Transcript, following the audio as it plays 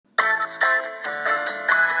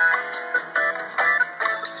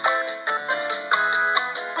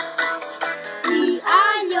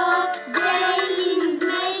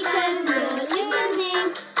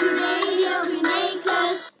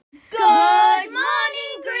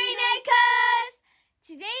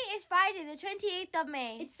Friday the 28th of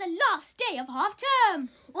May. It's the last day of half term.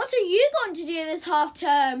 What are you going to do this half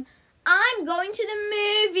term? I'm going to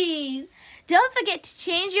the movies. Don't forget to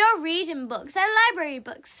change your reading books and library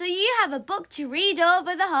books so you have a book to read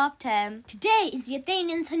over the half term. Today is the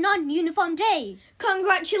Athenians' non-uniform day.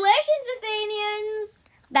 Congratulations, Athenians.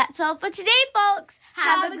 That's all for today, folks.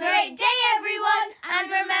 Have a great day, everyone.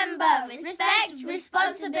 And remember, respect,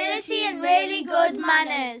 responsibility, and really good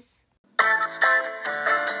manners.